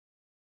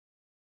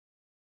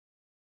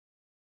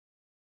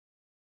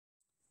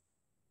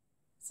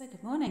So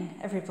good morning,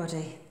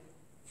 everybody,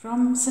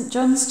 from St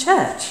John's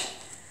Church.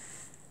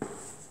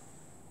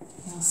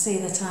 You'll see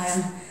that I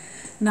am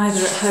neither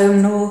at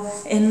home nor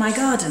in my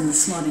garden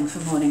this morning for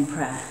morning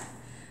prayer.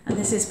 And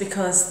this is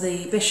because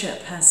the bishop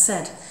has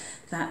said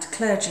that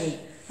clergy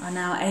are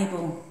now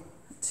able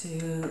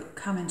to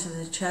come into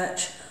the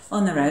church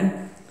on their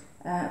own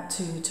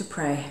to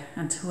pray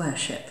and to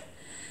worship.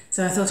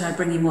 So I thought I'd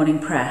bring you morning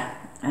prayer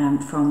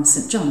from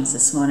St John's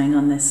this morning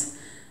on this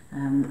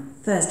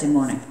Thursday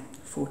morning,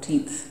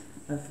 14th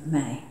of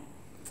May.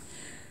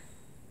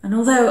 And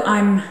although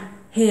I'm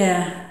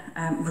here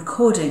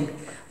recording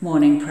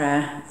morning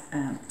prayer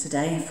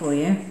today for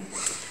you,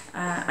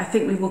 I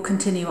think we will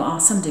continue our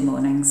Sunday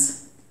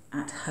mornings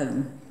at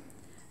home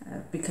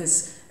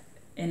because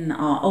in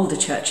our older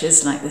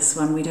churches like this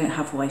one we don't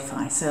have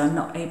Wi-Fi, so I'm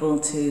not able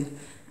to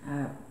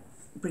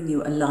bring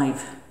you a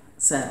live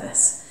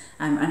service.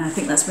 And I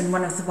think that's been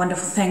one of the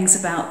wonderful things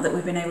about that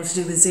we've been able to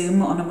do with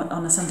Zoom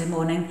on a Sunday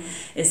morning,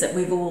 is that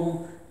we've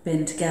all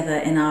been together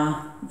in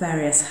our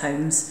various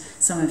homes.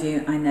 Some of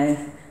you I know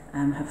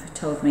have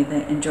told me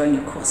they're enjoying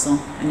your croissant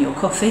and your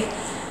coffee,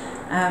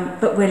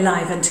 but we're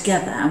live and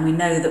together, and we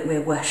know that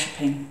we're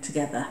worshipping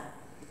together,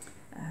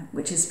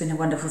 which has been a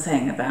wonderful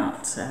thing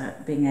about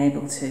being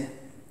able to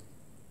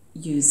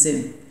use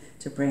Zoom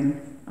to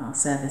bring our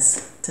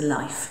service to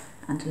life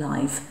and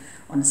live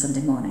on a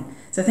Sunday morning.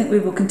 So I think we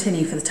will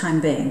continue for the time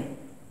being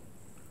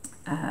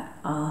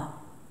our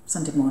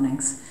Sunday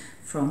mornings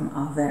from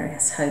our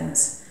various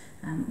homes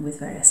with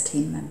various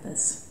team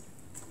members.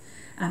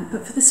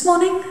 But for this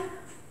morning,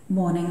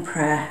 morning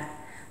prayer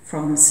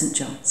from St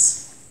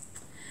John's.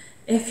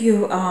 If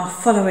you are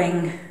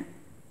following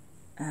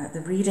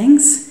the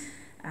readings,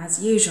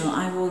 as usual,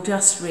 I will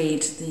just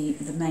read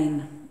the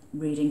main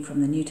reading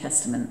from the New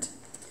Testament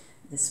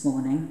this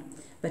morning.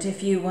 But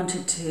if you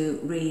wanted to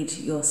read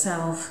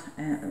yourself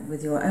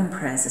with your own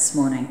prayers this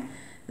morning,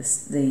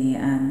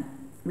 the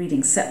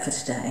reading set for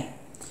today,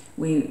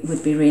 we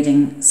would be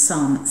reading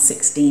Psalm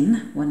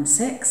 16,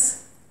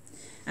 1-6.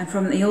 And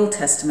from the Old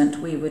Testament,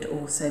 we would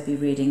also be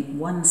reading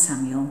 1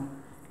 Samuel,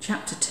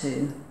 chapter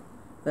 2,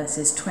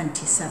 verses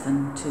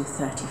 27 to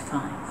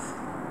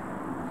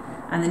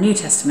 35. And the New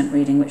Testament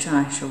reading, which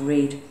I shall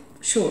read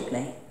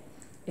shortly,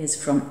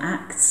 is from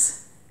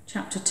Acts,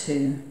 chapter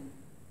 2,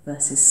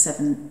 verses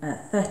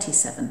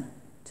 37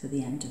 to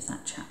the end of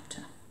that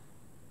chapter.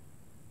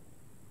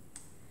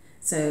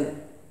 So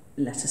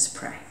let us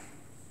pray.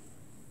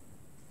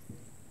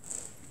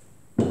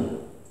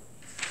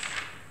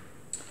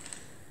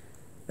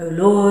 O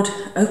Lord,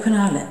 open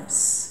our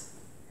lips,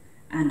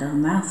 and our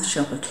mouth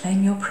shall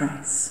proclaim your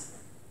praise.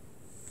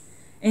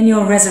 In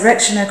your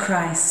resurrection, O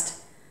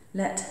Christ,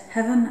 let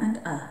heaven and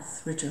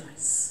earth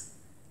rejoice.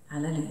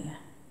 Alleluia.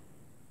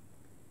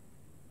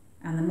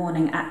 And the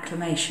morning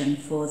acclamation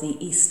for the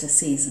Easter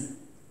season.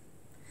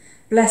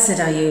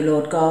 Blessed are you,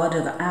 Lord God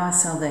of our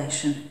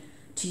salvation.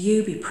 To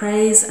you be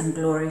praise and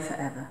glory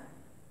forever.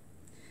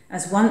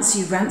 As once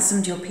you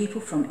ransomed your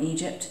people from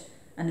Egypt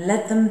and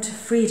led them to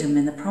freedom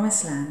in the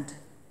promised land,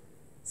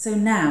 so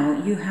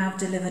now you have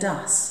delivered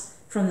us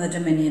from the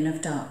dominion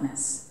of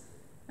darkness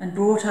and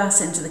brought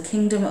us into the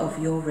kingdom of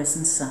your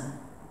risen Son.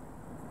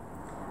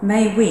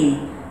 May we,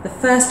 the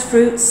first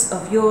fruits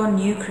of your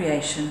new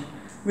creation,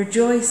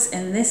 rejoice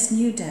in this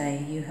new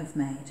day you have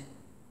made,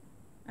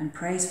 and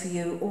praise for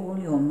you all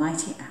your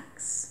mighty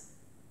acts.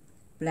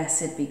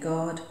 Blessed be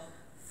God,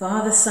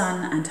 Father,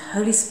 Son, and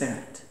Holy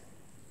Spirit.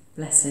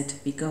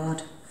 Blessed be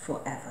God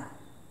forever.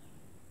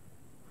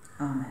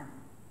 Amen.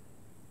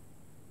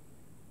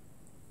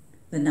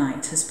 The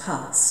night has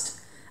passed,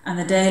 and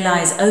the day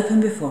lies open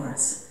before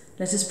us.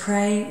 Let us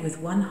pray with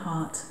one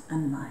heart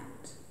and mind.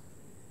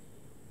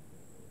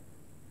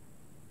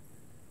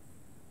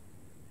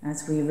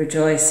 As we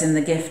rejoice in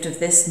the gift of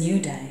this new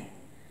day,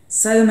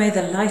 so may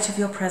the light of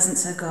your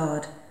presence, O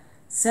God,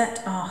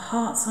 set our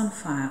hearts on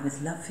fire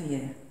with love for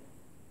you,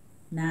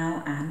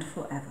 now and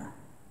forever.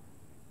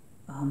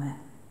 Amen.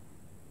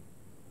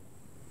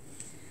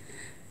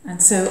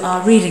 And so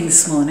our reading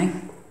this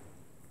morning,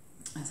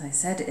 as I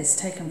said, is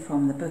taken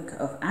from the book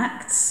of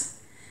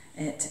Acts.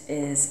 It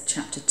is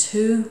chapter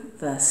 2,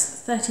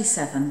 verse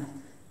 37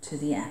 to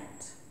the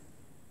end.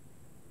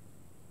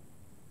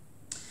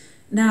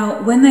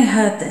 Now, when they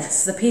heard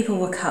this, the people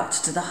were cut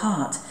to the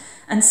heart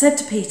and said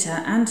to Peter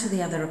and to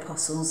the other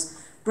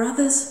apostles,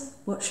 "Brothers,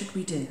 what should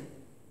we do?"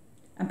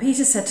 And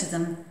Peter said to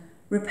them,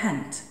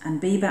 "Repent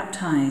and be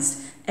baptized,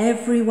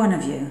 every one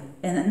of you,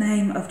 in the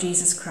name of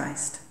Jesus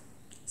Christ,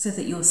 so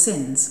that your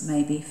sins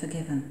may be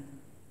forgiven.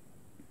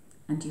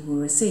 And you will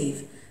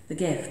receive the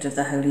gift of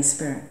the Holy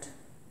Spirit.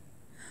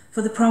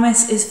 For the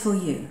promise is for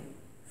you,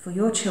 for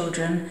your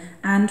children,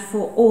 and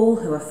for all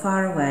who are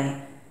far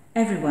away,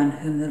 everyone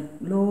whom the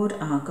Lord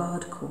our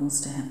God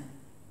calls to him."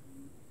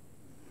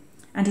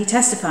 And he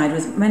testified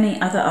with many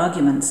other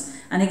arguments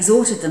and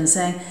exhorted them,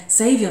 saying,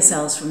 "Save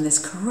yourselves from this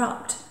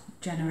corrupt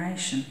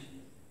generation."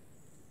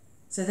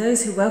 So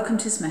those who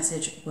welcomed his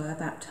message were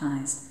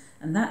baptized,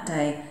 and that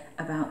day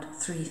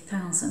about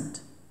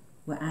 3,000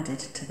 were added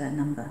to their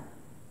number.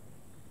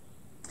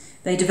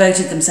 They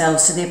devoted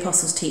themselves to the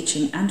apostles'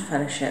 teaching and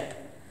fellowship,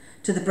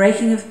 to the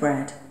breaking of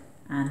bread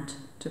and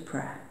to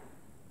prayer.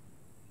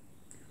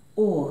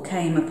 Awe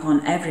came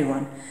upon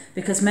everyone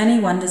because many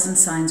wonders and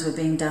signs were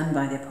being done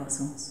by the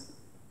apostles.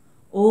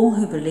 All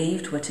who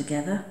believed were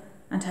together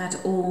and had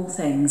all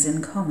things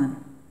in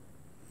common.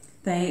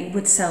 They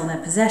would sell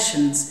their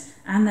possessions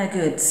and their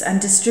goods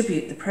and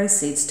distribute the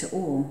proceeds to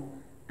all,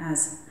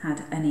 as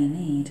had any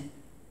need.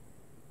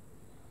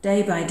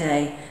 Day by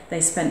day,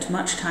 they spent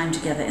much time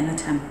together in the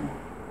temple.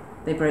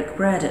 They broke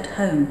bread at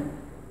home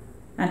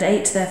and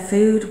ate their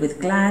food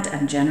with glad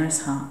and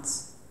generous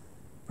hearts,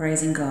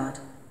 praising God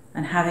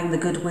and having the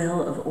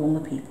goodwill of all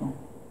the people.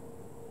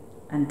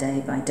 And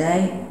day by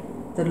day,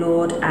 the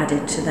Lord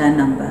added to their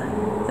number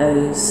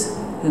those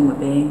whom were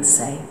being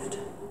saved.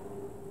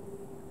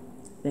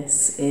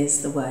 This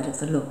is the word of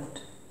the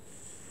Lord.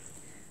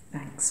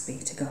 Thanks be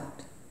to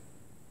God.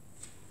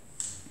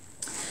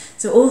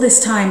 So all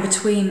this time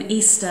between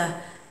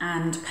Easter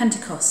and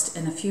Pentecost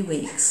in a few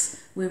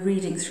weeks, we're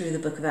reading through the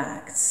book of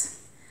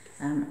Acts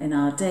in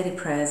our daily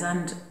prayers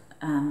and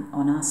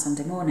on our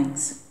Sunday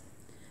mornings.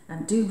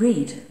 And do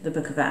read the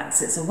book of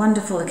Acts. It's a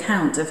wonderful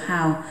account of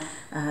how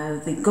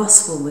the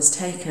gospel was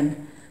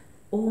taken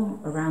all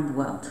around the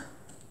world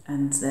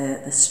and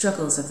the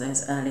struggles of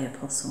those early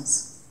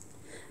apostles.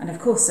 And of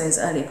course, those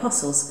early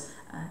apostles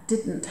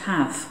didn't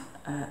have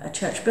a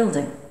church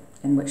building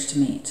in which to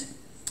meet.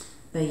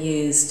 They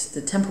used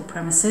the temple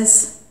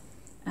premises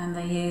and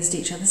they used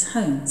each other's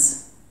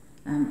homes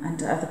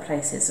and other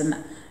places.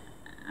 And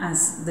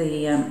as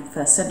the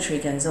first century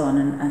goes on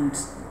and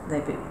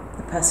the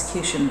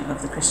persecution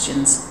of the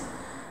Christians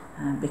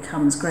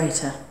becomes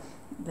greater,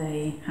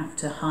 they have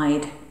to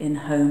hide in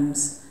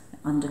homes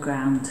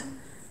underground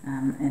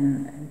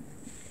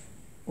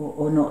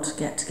or not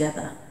get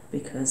together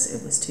because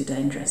it was too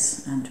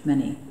dangerous, and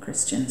many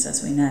Christians,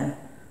 as we know,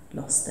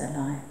 lost their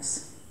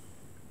lives.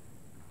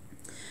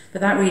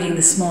 But that reading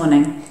this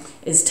morning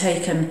is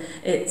taken,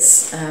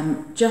 it's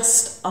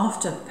just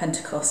after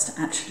Pentecost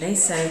actually,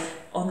 so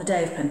on the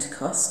day of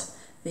Pentecost,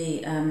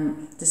 the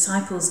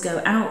disciples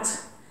go out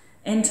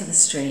into the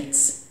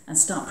streets and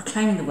start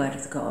proclaiming the word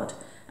of God,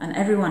 and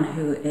everyone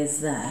who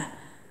is there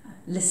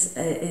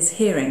is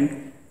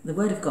hearing the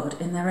word of God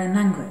in their own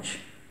language.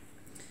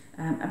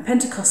 And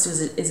Pentecost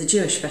is a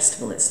Jewish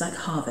festival, it's like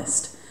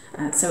harvest.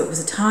 So it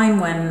was a time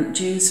when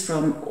Jews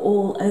from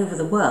all over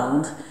the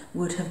world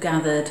would have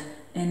gathered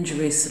in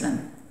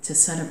Jerusalem to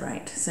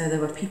celebrate. So there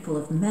were people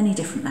of many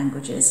different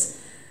languages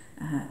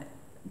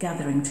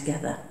gathering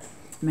together,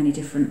 many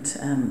different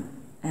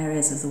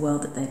areas of the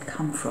world that they'd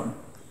come from.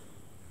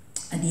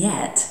 And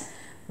yet,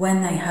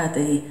 when they heard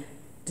the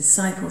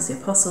disciples,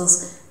 the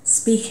apostles,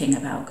 speaking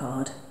about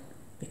God,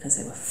 because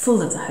they were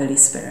full of the Holy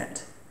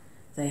Spirit,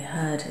 they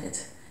heard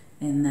it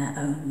in their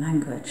own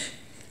language.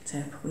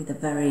 So probably the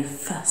very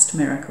first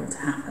miracle to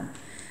happen.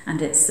 And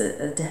it's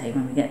a day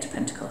when we get to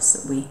Pentecost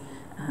that we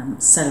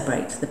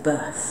celebrate the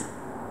birth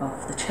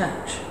of the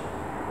church.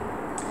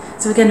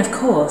 So again, of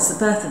course, the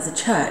birth of the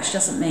church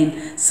doesn't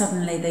mean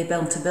suddenly they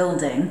built a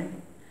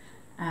building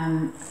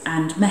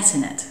and met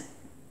in it.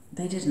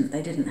 They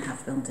didn't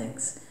have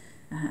buildings.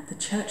 The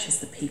church is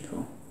the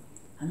people,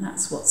 and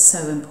that's what's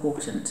so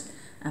important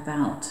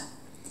about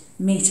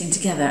meeting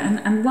together.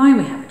 And why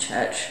we have a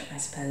church, I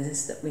suppose,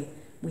 is that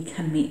we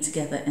can meet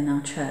together in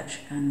our church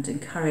and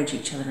encourage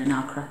each other in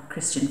our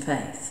Christian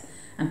faith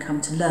and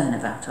come to learn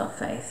about our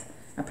faith.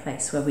 A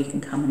place where we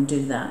can come and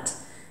do that.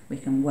 We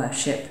can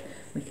worship,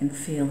 we can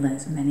feel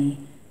those many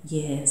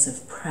years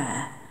of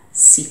prayer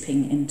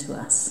seeping into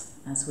us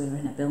as we're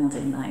in a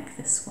building like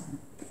this one.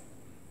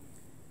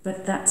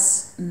 But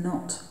that's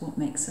not what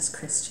makes us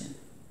Christian.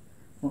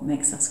 What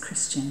makes us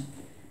Christian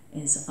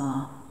is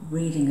our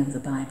reading of the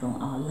Bible,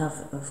 our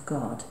love of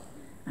God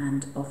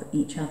and of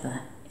each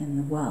other in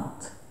the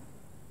world.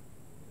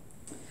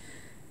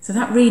 So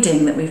that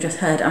reading that we've just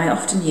heard, I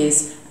often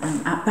use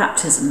at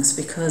baptisms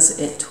because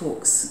it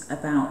talks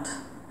about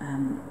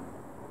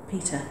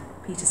Peter.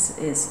 Peter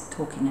is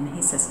talking and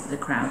he says to the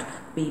crowd,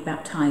 "Be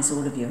baptised,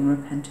 all of you, and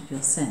repent of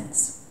your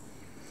sins."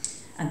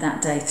 And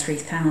that day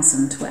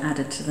 3,000 were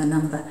added to the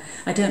number.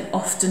 I don't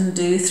often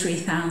do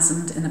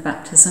 3,000 in a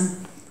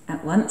baptism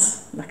at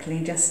once,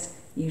 luckily just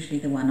usually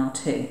the one or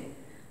two.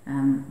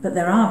 But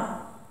there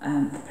are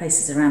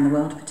places around the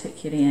world,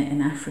 particularly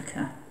in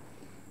Africa,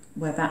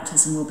 where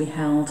baptism will be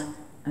held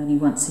only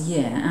once a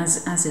year,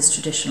 as is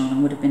traditional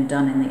and would have been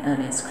done in the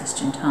earliest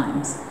Christian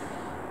times,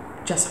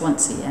 just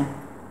once a year.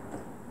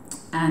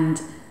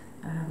 And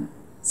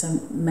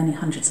so many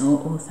hundreds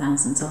or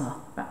thousands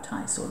are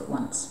baptised all at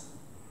once.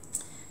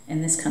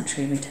 In this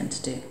country, we tend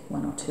to do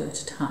one or two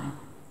at a time.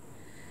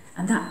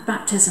 And that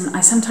baptism, I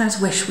sometimes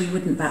wish we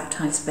wouldn't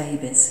baptise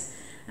babies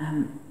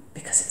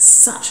because it's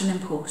such an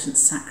important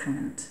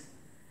sacrament.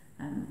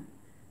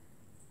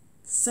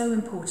 So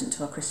important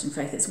to our Christian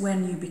faith. It's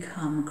when you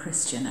become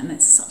Christian, and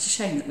it's such a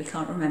shame that we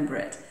can't remember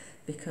it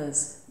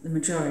because the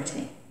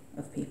majority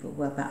of people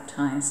were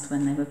baptised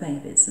when they were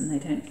babies and they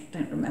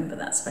don't remember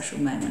that special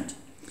moment,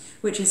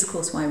 which is of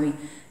course why we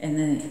in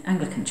the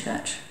Anglican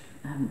Church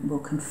will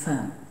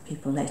confirm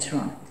people later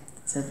on,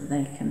 so that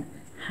they can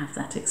have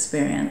that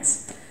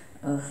experience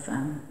of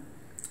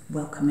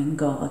welcoming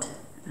God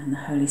and the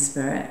Holy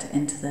Spirit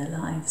into their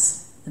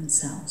lives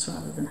themselves,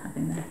 rather than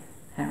having their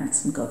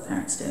parents and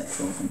godparents do it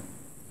for them.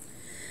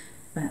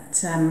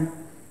 But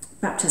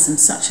baptism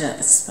is such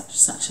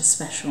a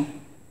special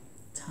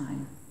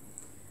time,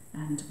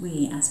 and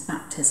we as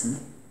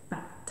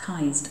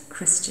baptized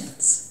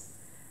Christians,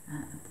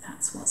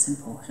 that's what's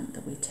important,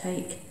 that we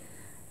take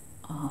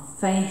our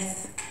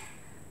faith,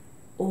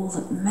 all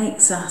that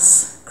makes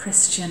us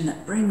Christian,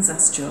 that brings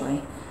us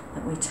joy,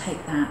 that we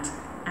take that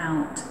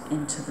out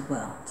into the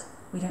world.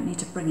 We don't need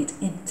to bring it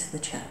into the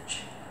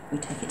church. We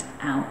take it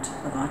out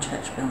of our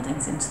church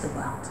buildings into the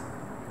world.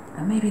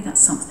 And maybe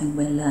that's something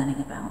we're learning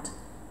about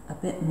a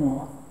bit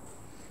more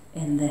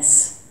in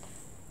this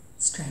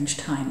strange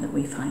time that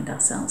we find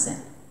ourselves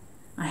in.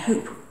 I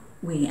hope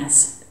we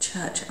as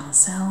church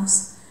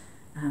ourselves,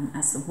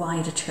 as the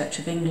wider Church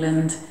of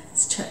England,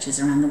 as churches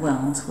around the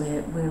world,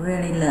 we're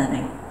really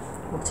learning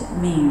what it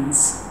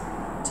means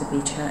to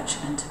be church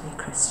and to be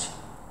Christian.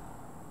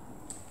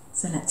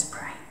 So let's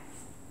pray.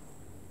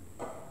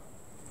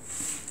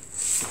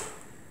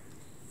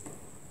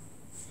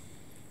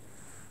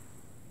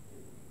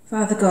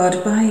 Father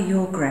God, by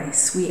your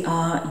grace we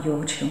are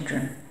your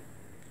children.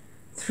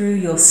 Through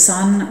your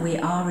Son we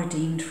are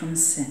redeemed from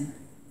sin.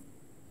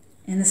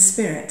 In the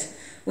Spirit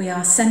we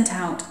are sent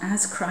out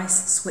as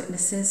Christ's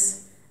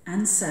witnesses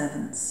and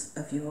servants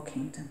of your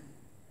kingdom.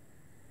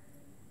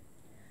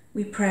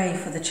 We pray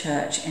for the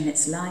church in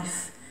its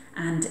life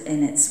and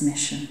in its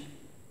mission.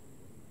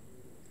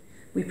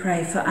 We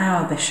pray for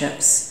our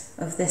bishops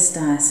of this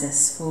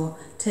diocese, for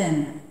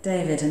Tim,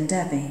 David and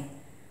Debbie,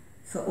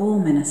 for all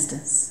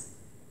ministers.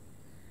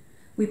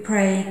 We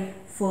pray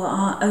for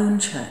our own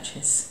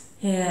churches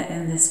here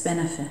in this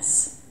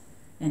benefice,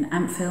 in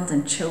Ampfield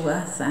and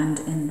Chilworth and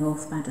in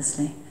North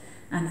Baddesley,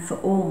 and for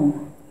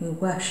all who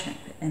worship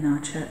in our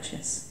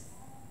churches.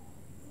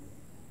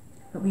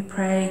 But we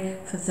pray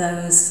for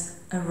those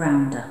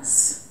around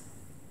us.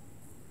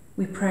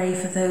 We pray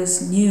for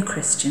those new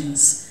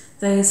Christians,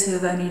 those who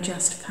have only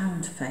just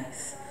found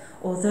faith,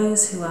 or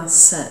those who are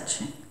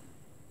searching.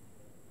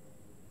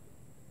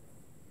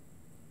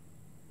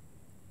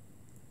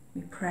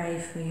 We pray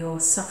for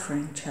your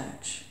suffering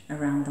church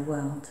around the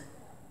world.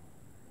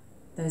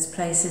 Those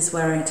places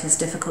where it is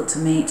difficult to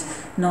meet,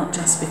 not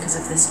just because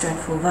of this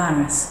dreadful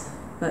virus,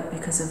 but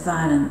because of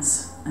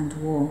violence and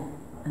war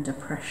and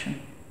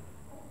oppression.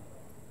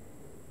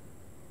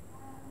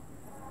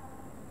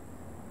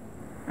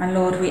 And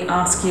Lord, we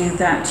ask you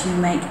that you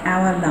make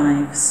our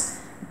lives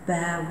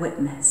bear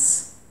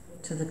witness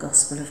to the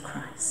gospel of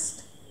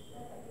Christ.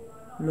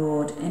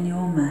 Lord, in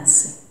your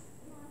mercy,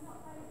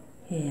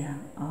 hear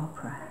our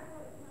prayer.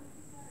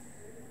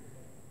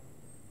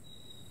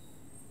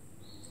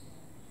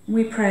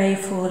 We pray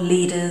for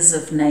leaders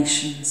of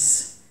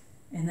nations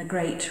in the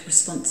great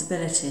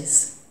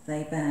responsibilities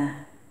they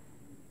bear.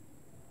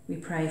 We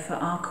pray for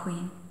our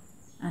Queen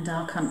and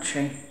our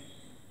country,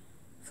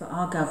 for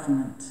our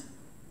government.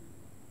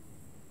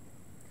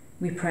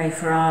 We pray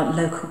for our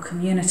local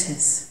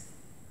communities,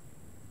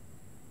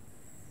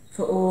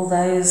 for all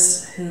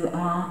those who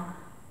are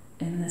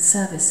in the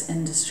service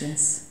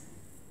industries,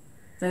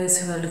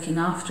 those who are looking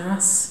after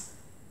us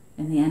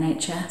in the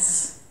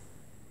NHS,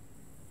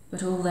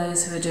 but all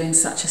those who are doing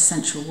such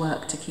essential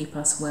work to keep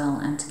us well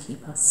and to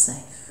keep us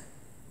safe.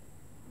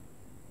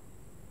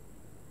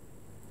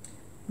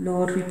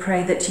 Lord, we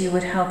pray that you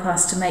would help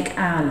us to make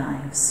our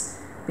lives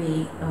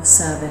be of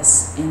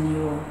service in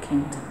your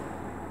kingdom.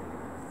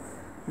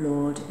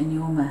 Lord, in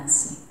your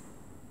mercy,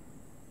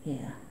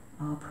 hear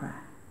our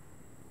prayer.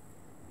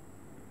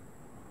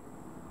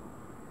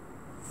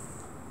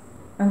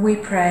 And we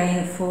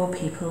pray for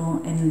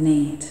people in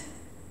need.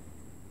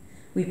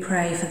 We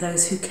pray for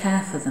those who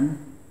care for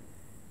them.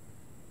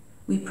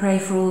 We pray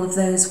for all of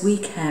those we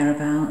care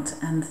about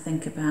and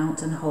think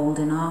about and hold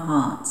in our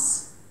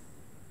hearts.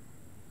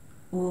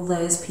 All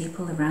those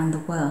people around the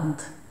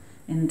world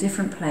in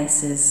different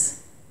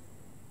places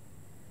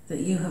that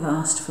you have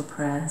asked for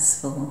prayers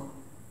for.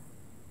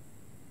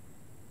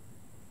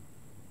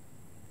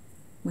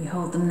 We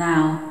hold them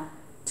now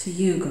to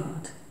you,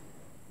 God,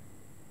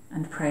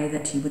 and pray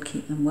that you would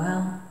keep them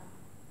well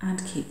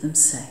and keep them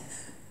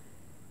safe.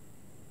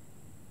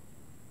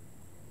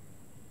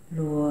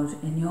 Lord,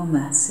 in your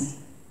mercy,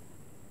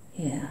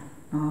 hear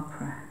our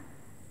prayer.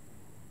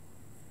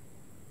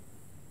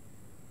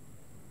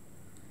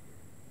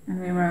 And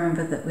we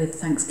remember that with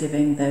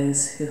thanksgiving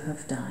those who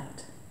have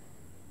died.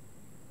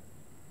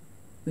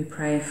 We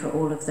pray for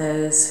all of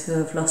those who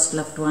have lost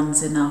loved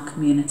ones in our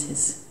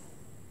communities,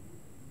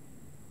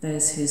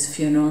 those whose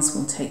funerals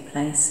will take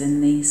place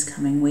in these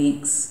coming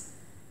weeks,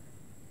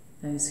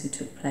 those who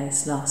took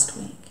place last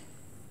week.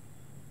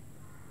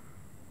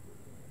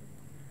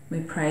 We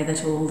pray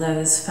that all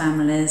those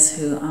families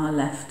who are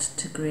left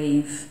to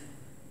grieve,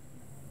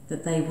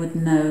 that they would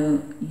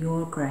know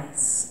your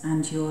grace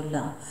and your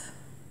love,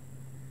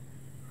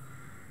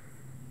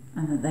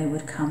 and that they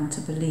would come to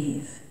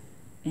believe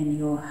in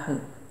your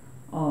hope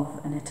of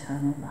an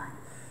eternal life.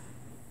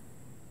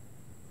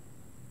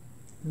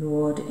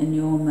 Lord, in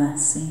your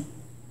mercy,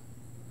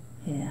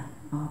 hear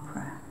our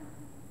prayer.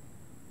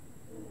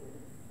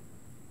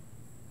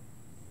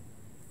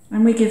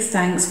 And we give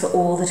thanks for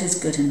all that is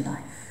good in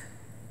life.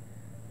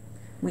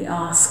 We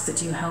ask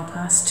that you help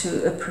us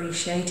to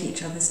appreciate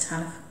each other's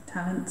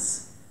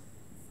talents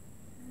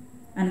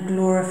and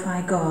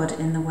glorify God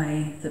in the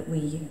way that we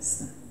use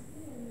them.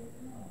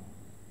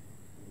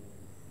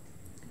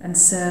 And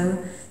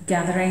so,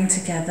 gathering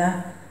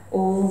together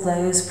all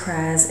those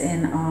prayers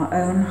in our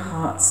own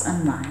hearts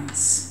and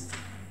minds,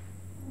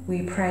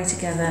 we pray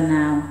together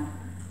now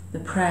the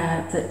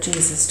prayer that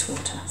Jesus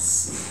taught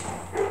us.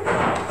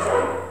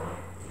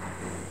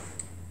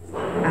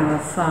 Our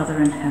Father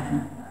in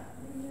heaven,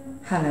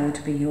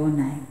 hallowed be your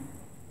name.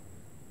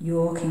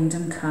 Your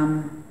kingdom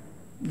come,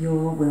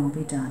 your will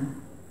be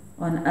done,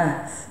 on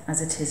earth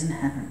as it is in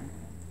heaven.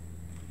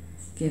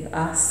 Give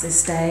us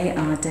this day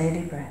our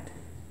daily bread,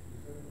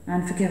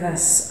 and forgive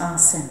us our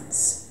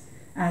sins,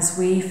 as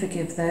we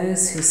forgive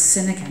those who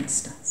sin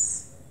against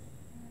us.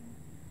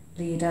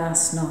 Lead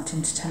us not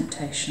into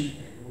temptation,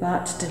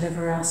 but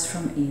deliver us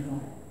from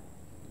evil.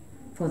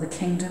 For the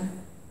kingdom,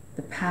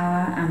 the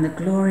power, and the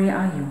glory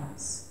are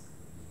yours,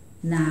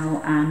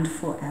 now and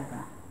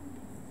forever.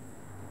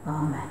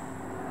 Amen.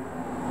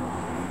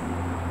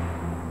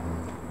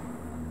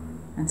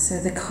 And so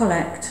the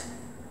collect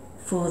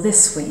for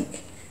this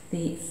week,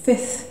 the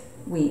 5th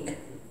week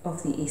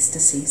of the Easter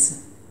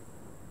season.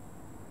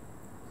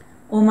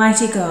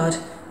 Almighty God,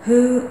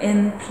 who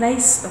in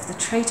place of the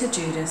traitor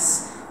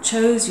Judas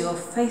chose your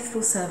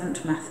faithful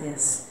servant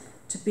Matthias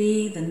to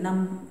be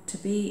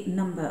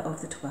number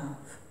of the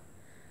 12,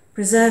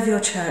 preserve your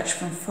church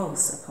from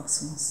false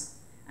apostles,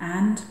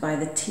 and by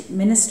the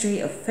ministry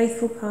of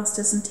faithful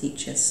pastors and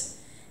teachers,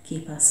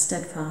 keep us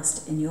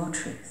steadfast in your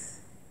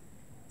truth.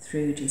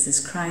 Through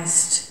Jesus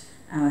Christ,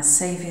 our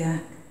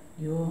Saviour,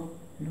 your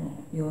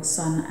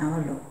Son,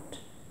 our Lord.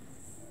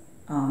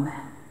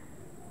 Amen.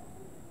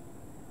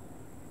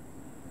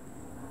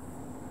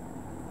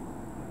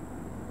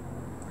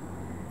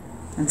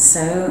 And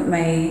so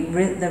may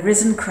the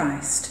risen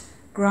Christ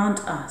grant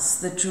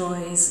us the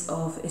joys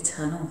of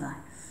eternal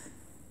life.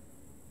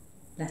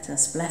 Let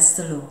us bless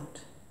the Lord.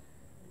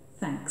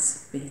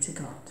 Thanks be to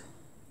God.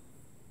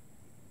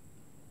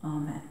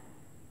 Amen.